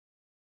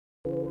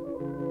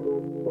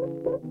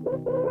My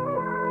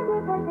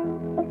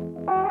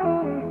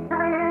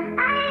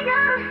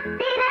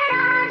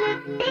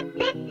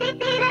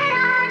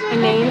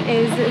name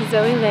is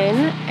Zooey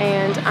Lynn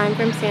and I'm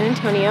from San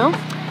Antonio.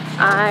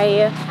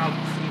 I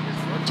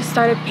just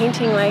started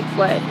painting like,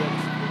 what,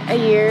 a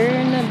year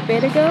and a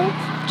bit ago?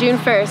 June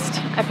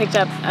 1st, I picked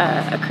up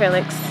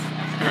acrylics.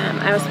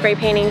 I was spray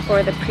painting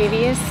for the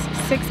previous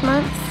 6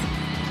 months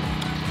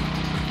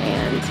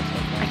and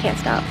I can't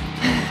stop.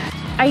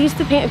 I used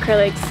to paint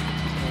acrylics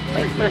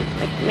like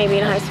maybe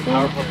in high school.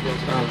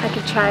 I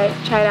could try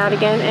it out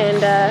again, and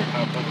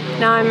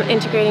now I'm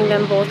integrating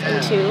them both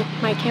into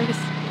my canvas.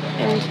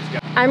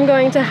 And I'm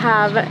going to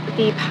have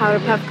the Powder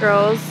Puff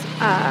Girls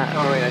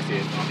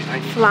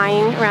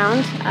flying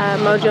around.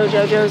 Mojo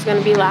Jojo is going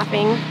to be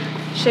laughing.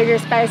 Sugar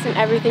Spice and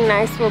Everything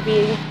Nice will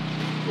be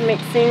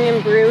mixing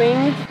and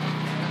brewing.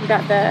 We've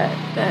got the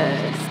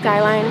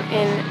skyline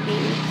in the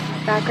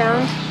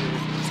background,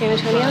 San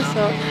Antonio.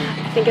 So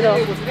I think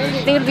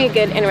it'll be a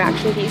good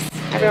interaction piece.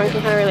 Everyone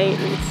can kind of relate.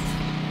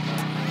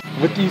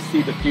 What do you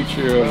see the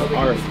future of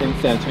art in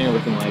San Antonio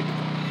looking like?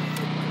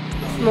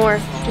 More,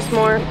 just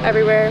more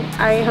everywhere.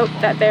 I hope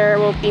that there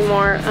will be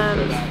more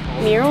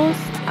murals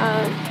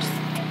just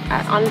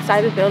on the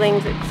side of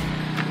buildings.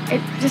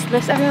 It just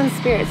lifts everyone's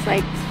spirits.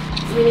 Like,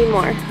 we need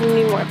more. We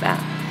need more of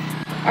that.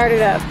 Art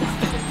it up.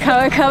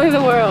 Color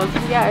the world.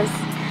 Yes.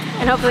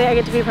 And hopefully I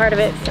get to be part of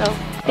it. So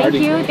thank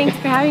you. Thanks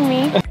for having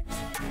me.